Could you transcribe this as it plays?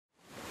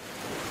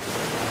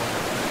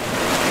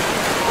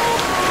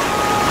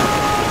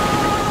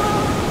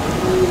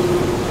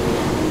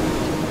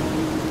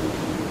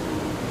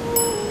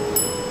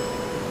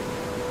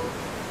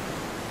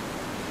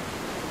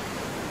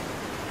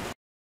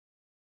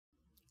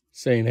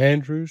St.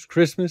 Andrew's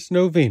Christmas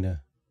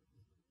Novena.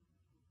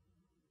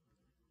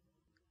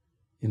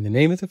 In the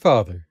name of the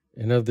Father,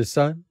 and of the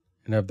Son,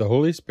 and of the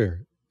Holy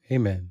Spirit.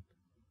 Amen.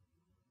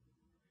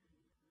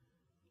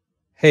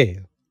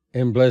 Hail,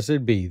 and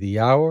blessed be the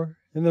hour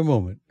and the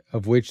moment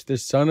of which the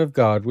Son of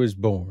God was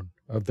born,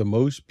 of the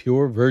most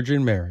pure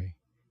Virgin Mary,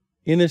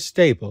 in a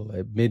stable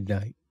at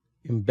midnight,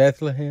 in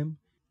Bethlehem,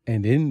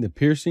 and in the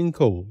piercing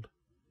cold.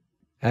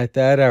 At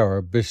that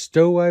hour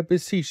bestow, I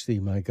beseech thee,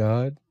 my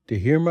God, to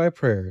hear my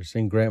prayers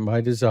and grant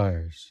my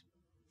desires.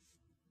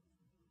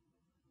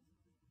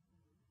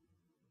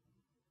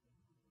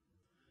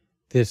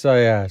 This I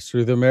ask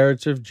through the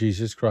merits of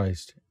Jesus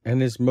Christ and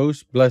his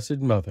most blessed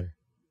Mother.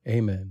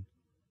 Amen.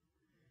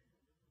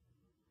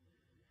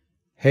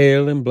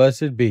 Hail and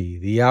blessed be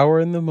the hour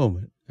and the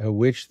moment at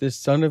which the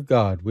Son of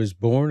God was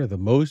born of the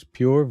most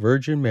pure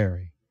Virgin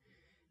Mary,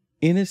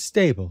 in a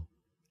stable,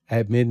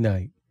 at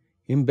midnight,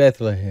 in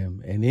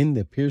Bethlehem, and in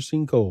the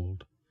piercing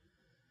cold.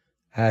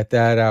 At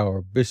that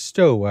hour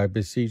bestow, I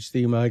beseech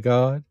thee, my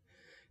God,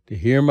 to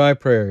hear my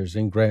prayers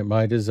and grant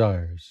my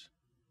desires.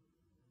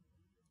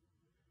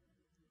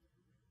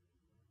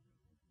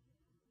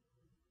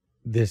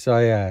 This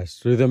I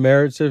ask through the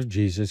merits of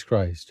Jesus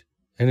Christ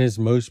and his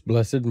most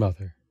blessed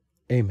Mother.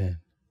 Amen.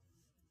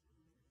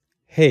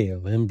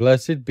 Hail and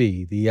blessed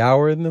be the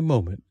hour and the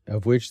moment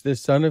of which the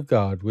Son of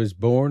God was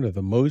born of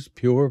the most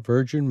pure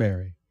Virgin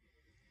Mary,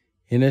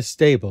 in a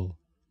stable,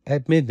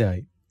 at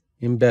midnight,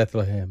 in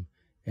Bethlehem,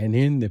 and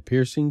in the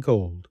piercing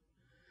cold.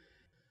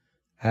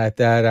 At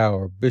that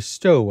hour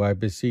bestow, I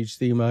beseech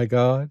thee, my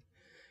God,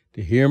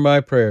 to hear my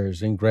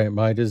prayers and grant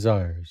my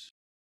desires.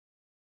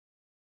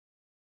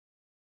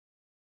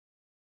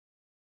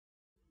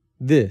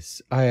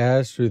 This I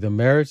ask through the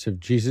merits of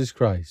Jesus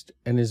Christ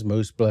and his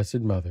most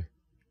blessed Mother.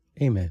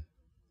 Amen.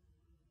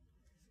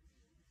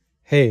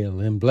 Hail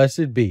and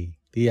blessed be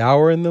the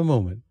hour and the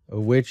moment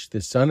of which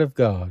the Son of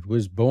God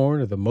was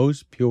born of the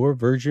most pure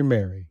Virgin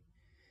Mary,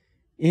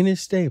 in a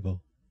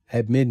stable,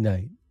 at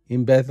midnight,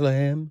 in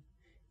Bethlehem,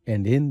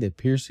 and in the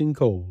piercing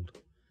cold.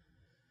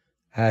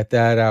 At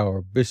that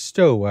hour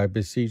bestow, I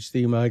beseech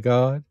thee, my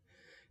God,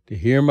 to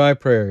hear my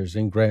prayers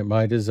and grant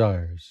my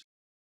desires.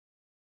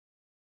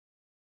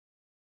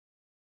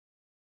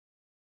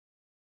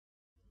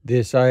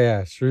 This I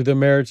ask through the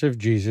merits of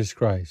Jesus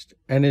Christ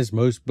and his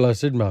most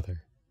blessed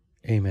Mother.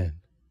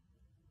 Amen.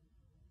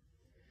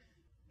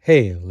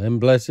 Hail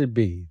and blessed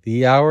be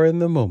the hour and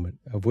the moment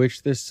of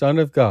which the Son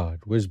of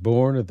God was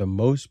born of the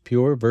most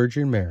pure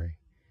Virgin Mary,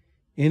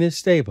 in a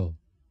stable,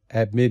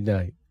 at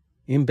midnight,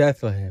 in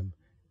Bethlehem,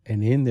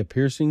 and in the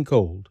piercing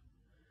cold.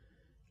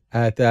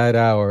 At that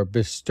hour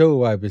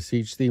bestow, I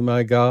beseech thee,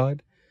 my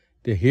God,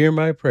 to hear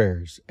my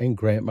prayers and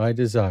grant my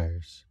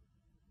desires.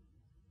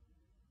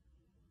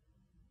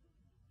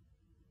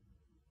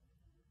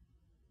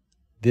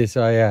 This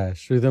I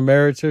ask through the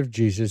merits of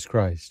Jesus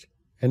Christ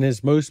and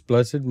his most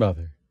blessed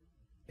Mother.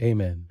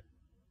 Amen.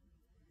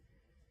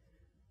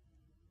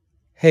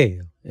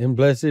 Hail and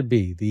blessed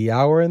be the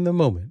hour and the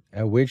moment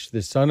at which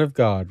the Son of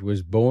God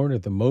was born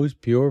of the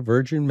most pure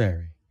Virgin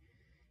Mary,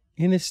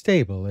 in a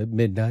stable at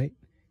midnight,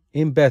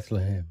 in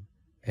Bethlehem,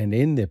 and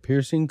in the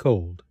piercing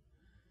cold.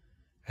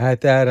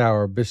 At that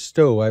hour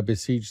bestow, I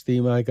beseech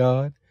thee, my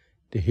God,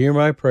 to hear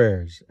my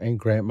prayers and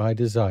grant my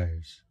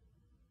desires.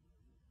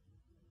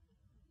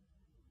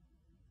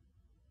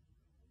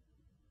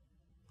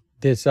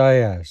 This I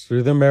ask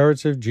through the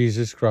merits of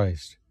Jesus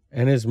Christ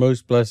and his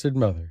most blessed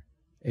Mother.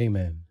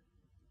 Amen.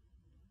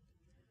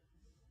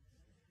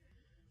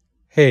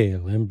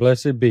 Hail and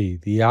blessed be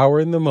the hour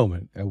and the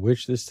moment at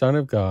which the Son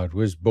of God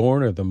was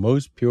born of the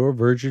most pure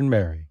Virgin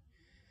Mary,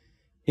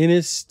 in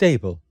his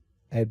stable,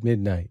 at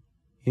midnight,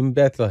 in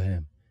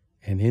Bethlehem,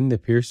 and in the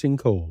piercing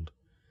cold.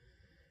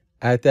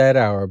 At that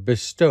hour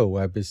bestow,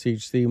 I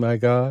beseech thee, my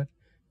God,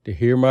 to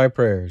hear my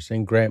prayers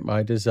and grant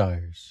my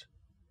desires.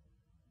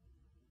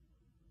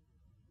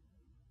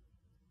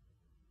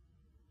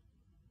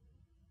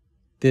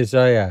 This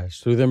I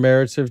ask through the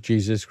merits of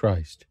Jesus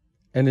Christ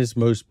and his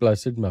most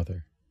blessed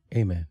Mother.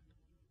 Amen.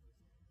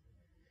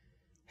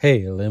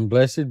 Hail and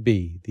blessed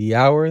be the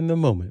hour and the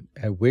moment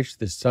at which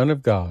the Son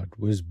of God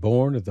was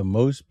born of the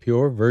most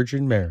pure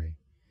Virgin Mary,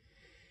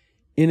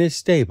 in a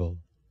stable,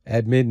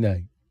 at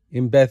midnight,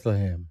 in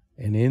Bethlehem,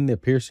 and in the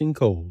piercing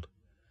cold.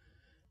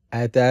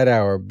 At that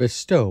hour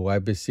bestow, I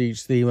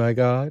beseech thee, my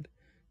God,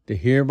 to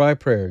hear my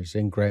prayers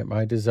and grant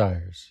my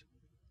desires.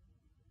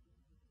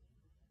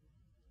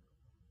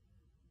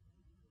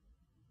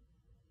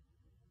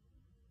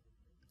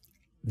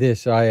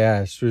 This I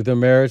ask through the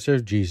merits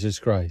of Jesus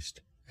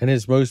Christ and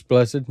his most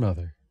blessed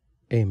Mother.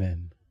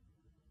 Amen.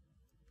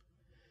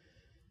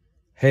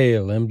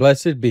 Hail and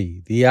blessed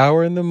be the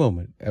hour and the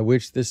moment at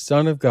which the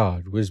Son of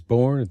God was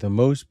born of the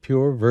most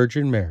pure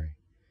Virgin Mary,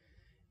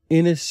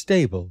 in a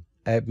stable,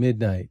 at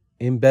midnight,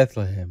 in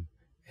Bethlehem,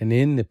 and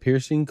in the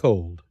piercing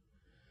cold.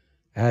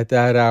 At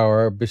that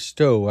hour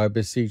bestow, I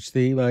beseech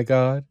thee, my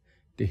God,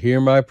 to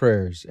hear my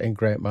prayers and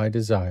grant my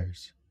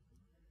desires.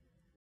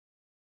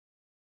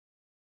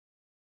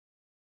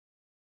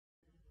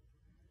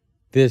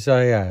 This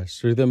I ask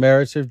through the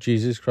merits of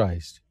Jesus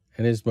Christ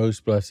and his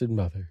most blessed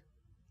Mother.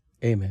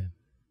 Amen.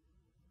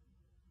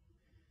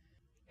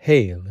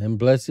 Hail and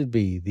blessed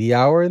be the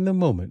hour and the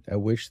moment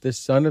at which the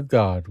Son of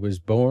God was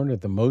born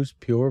of the most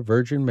pure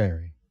Virgin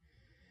Mary,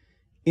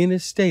 in a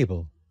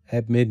stable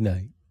at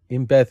midnight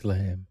in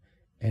Bethlehem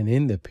and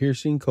in the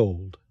piercing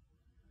cold.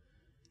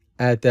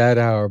 At that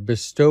hour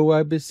bestow,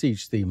 I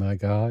beseech thee, my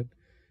God,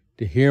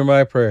 to hear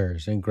my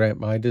prayers and grant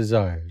my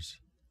desires.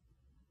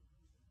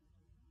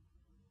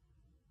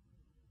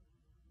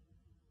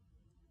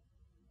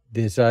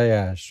 This I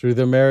ask through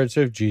the merits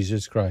of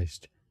Jesus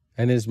Christ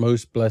and his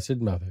most blessed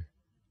Mother.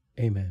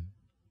 Amen.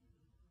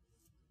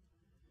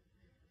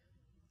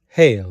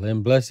 Hail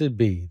and blessed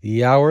be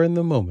the hour and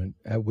the moment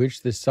at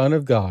which the Son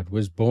of God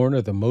was born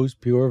of the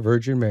most pure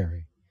Virgin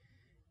Mary,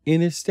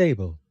 in a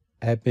stable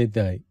at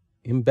midnight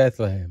in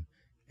Bethlehem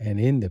and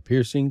in the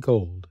piercing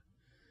cold.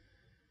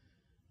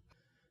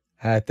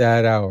 At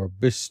that hour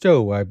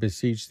bestow, I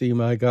beseech thee,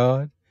 my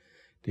God,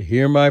 to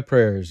hear my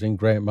prayers and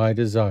grant my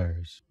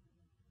desires.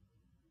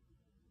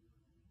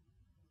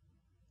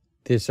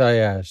 This I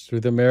ask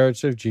through the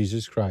merits of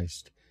Jesus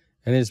Christ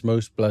and his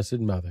most blessed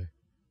Mother.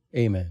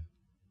 Amen.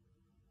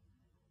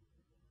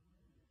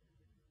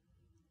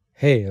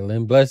 Hail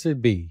and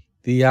blessed be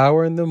the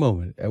hour and the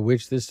moment at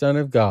which the Son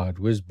of God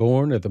was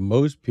born of the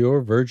most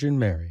pure Virgin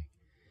Mary,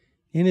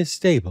 in a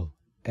stable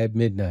at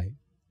midnight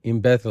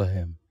in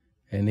Bethlehem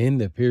and in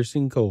the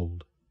piercing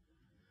cold.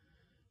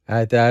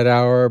 At that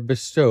hour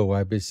bestow,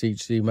 I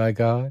beseech thee, my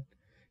God,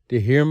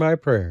 to hear my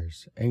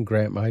prayers and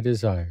grant my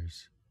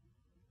desires.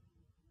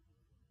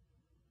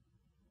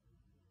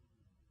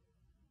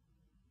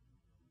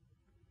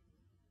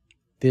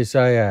 This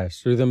I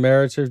ask through the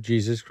merits of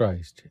Jesus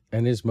Christ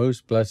and his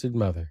most blessed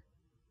Mother.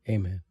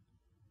 Amen.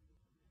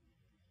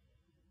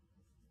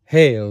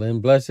 Hail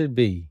and blessed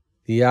be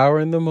the hour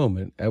and the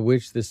moment at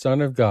which the Son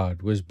of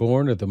God was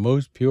born of the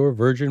most pure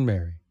Virgin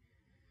Mary,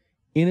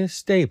 in a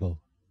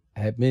stable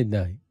at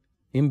midnight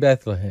in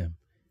Bethlehem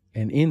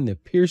and in the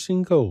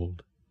piercing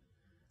cold.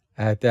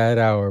 At that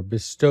hour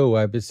bestow,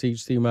 I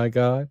beseech thee, my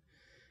God,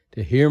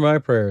 to hear my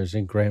prayers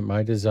and grant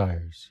my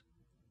desires.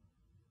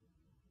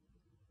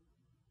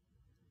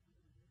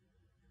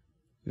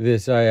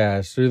 This I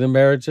ask through the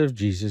merits of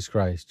Jesus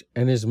Christ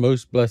and his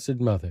most blessed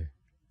Mother.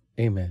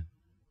 Amen.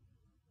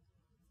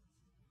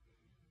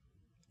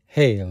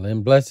 Hail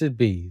and blessed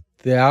be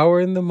the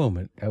hour and the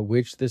moment at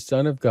which the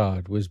Son of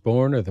God was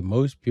born of the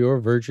most pure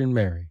Virgin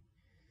Mary,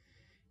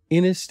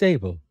 in a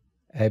stable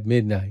at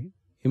midnight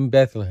in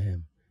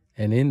Bethlehem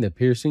and in the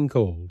piercing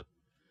cold.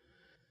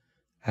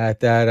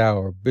 At that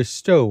hour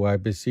bestow, I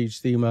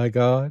beseech thee, my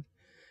God,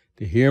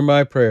 to hear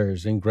my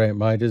prayers and grant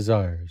my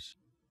desires.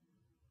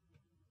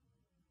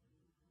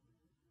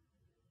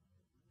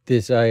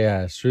 This I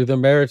ask through the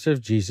merits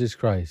of Jesus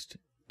Christ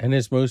and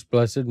his most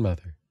blessed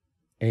Mother.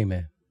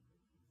 Amen.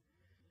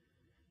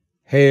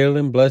 Hail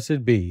and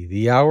blessed be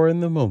the hour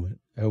and the moment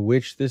at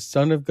which the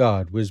Son of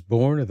God was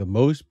born of the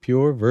most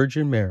pure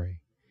Virgin Mary,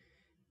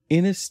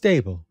 in a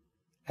stable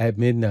at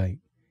midnight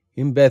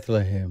in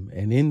Bethlehem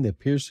and in the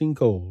piercing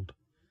cold.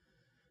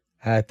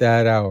 At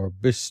that hour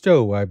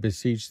bestow, I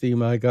beseech thee,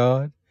 my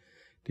God,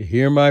 to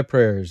hear my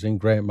prayers and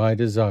grant my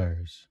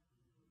desires.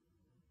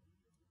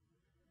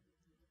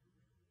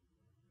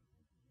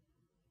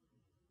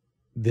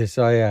 This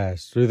I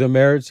ask through the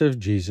merits of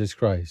Jesus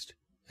Christ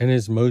and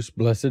his most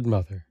blessed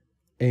Mother.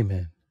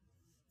 Amen.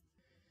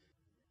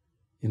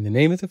 In the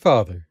name of the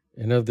Father,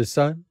 and of the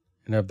Son,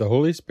 and of the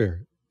Holy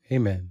Spirit.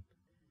 Amen.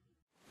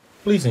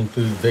 Please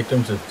include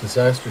victims of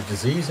disaster,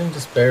 disease, and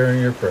despair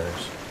in your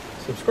prayers.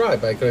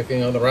 Subscribe by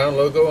clicking on the round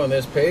logo on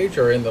this page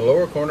or in the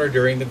lower corner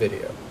during the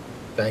video.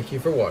 Thank you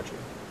for watching.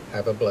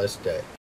 Have a blessed day.